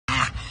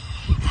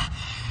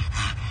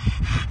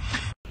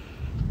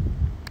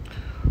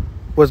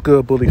What's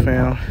good, Bully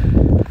fam?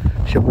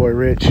 It's your boy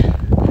Rich,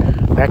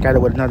 back at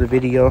it with another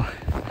video.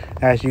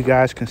 As you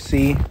guys can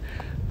see,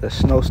 the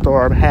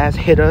snowstorm has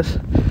hit us.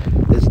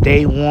 It's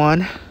day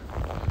one.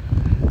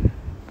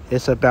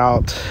 It's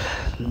about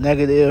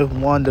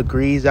 -1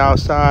 degrees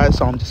outside,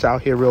 so I'm just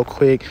out here real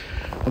quick.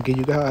 I'll give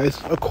you guys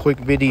a quick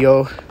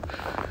video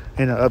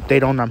and an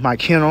update on my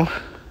kennel.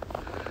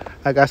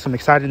 I got some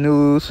exciting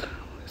news,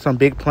 some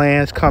big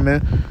plans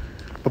coming.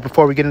 But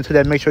before we get into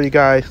that, make sure you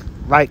guys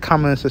like,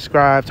 comment, and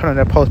subscribe. Turn on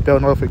that post bell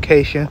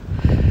notification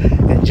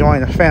and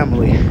join the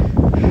family.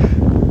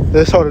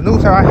 So the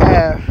news that I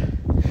have,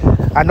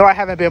 I know I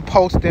haven't been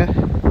posting.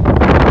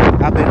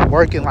 I've been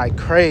working like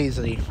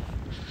crazy.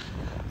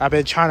 I've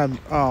been trying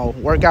to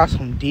work out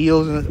some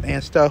deals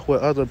and stuff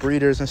with other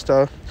breeders and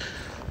stuff.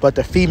 But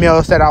the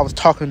females that I was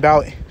talking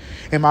about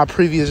in my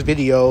previous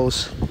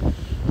videos,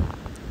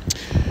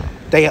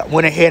 they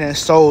went ahead and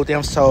sold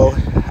them, so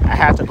I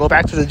had to go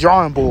back to the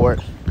drawing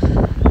board.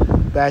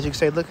 But as you can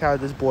say, look how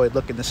this boy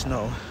look in the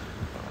snow.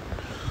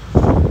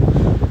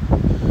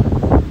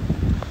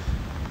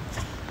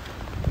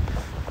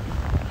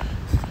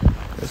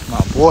 That's my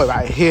boy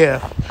right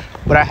here.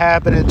 But I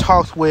have been in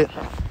talks with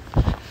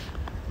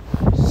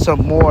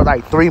some more,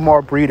 like 3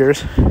 more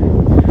breeders.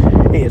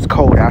 It is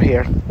cold out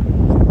here.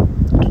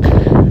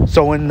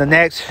 So in the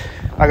next,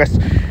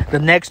 the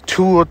next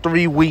 2 or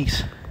 3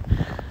 weeks,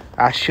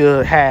 I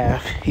should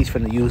have, he's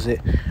finna use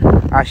it,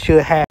 I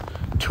should have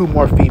 2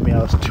 more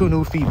females, 2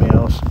 new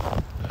females.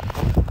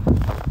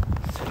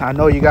 I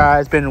know you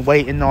guys been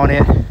waiting on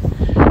it.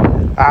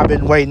 I've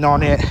been waiting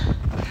on it.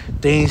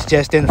 Things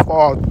just didn't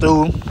fall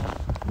through.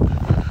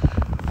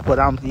 But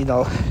I'm,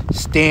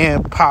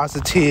 staying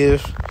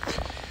positive,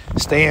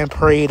 staying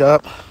prayed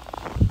up,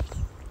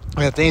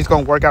 and things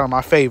gonna work out in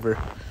my favor.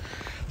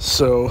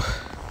 So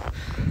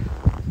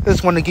I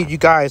just want to give you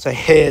guys a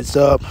heads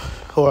up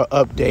or an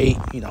update.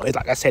 It's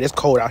like I said, it's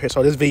cold out here,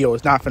 so this video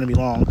is not going to be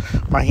long.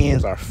 My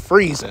hands are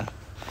freezing.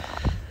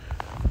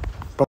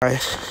 But I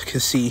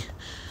can see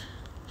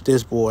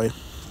this boy.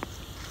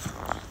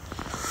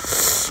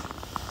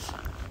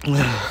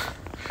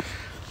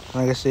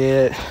 Like I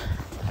said,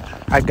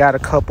 I got a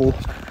couple,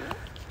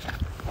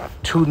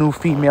 2 new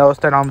females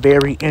that I'm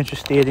very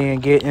interested in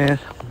getting.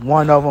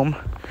 One of them,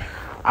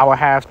 I will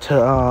have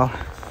to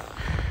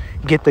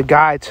get the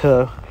guy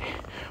to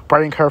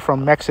bring her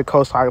from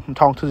Mexico. So I'm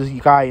talking to this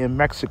guy in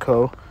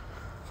Mexico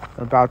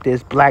about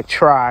this black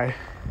tri.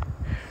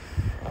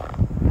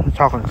 I'm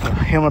talking to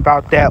him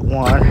about that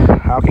one.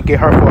 I can get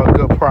her for a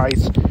good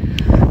price.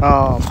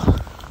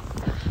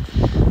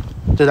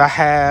 Did I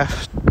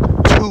have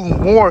 2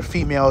 more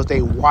females?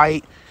 They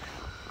white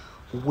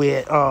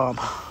with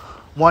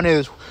one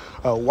is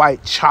a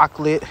white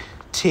chocolate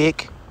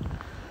tick.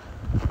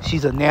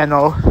 She's a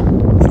nano,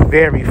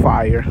 very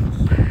fire.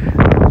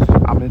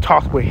 I'm in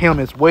talks with him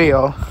as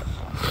well.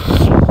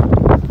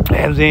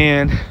 And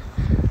then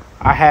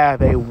I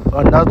have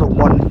another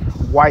one,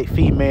 white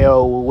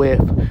female,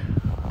 with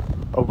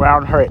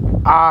around her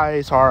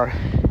eyes are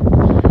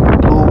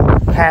blue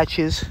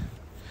patches,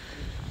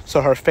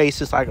 so her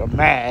face is like a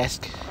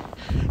mask,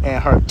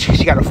 and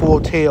she got a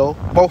full tail.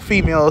 Both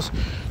females,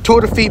 2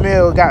 of the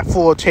females got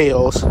full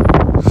tails.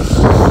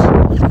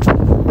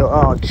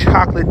 The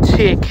chocolate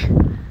tick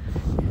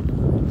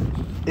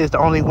is the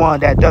only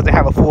one that doesn't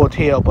have a full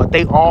tail, but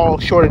they all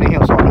shorter than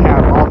him, so I'm gonna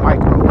have all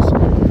micros.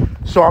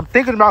 So I'm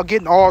thinking about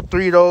getting all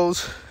 3 of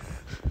those,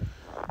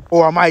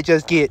 or I might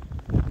just get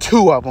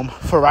 2 of them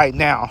for right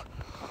now.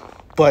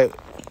 But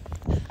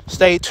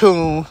stay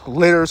tuned.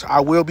 Litters, I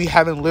will be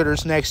having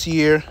litters next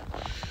year.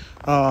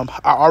 I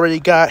already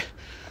got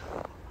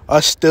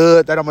a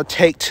stud that I'm gonna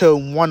take to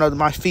one of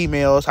my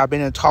females. I've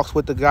been in talks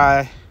with the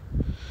guy.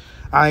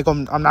 I'm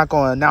not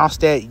gonna announce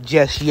that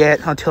just yet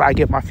until I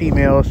get my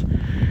females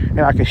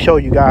and I can show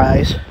you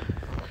guys.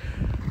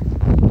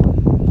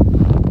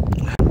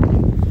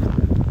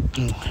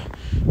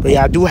 But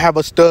yeah, I do have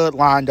a stud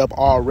lined up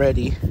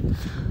already.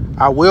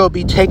 I will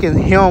be taking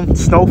him,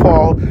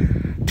 Snowfall,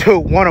 to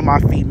one of my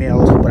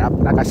females. But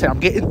like I said, I'm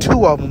getting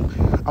 2 of them.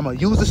 I'm going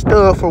to use the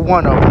stud for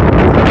one of them.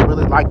 I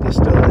really like this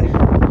stud.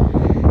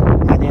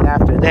 And then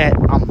after that,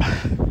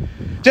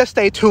 just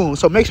stay tuned.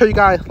 So make sure you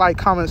guys like,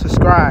 comment, and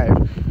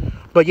subscribe.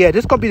 But yeah,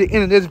 this is going to be the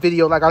end of this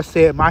video. Like I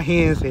said, my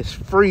hands is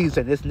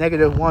freezing. It's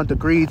 -1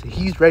 degrees.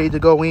 He's ready to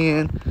go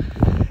in.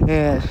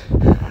 And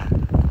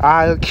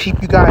I'll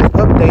keep you guys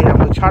updated. I'm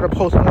going to try to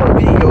post more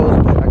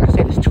videos. But like I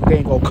said, it's too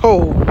dang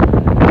cold.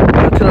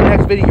 Until the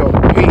next video.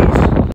 Peace.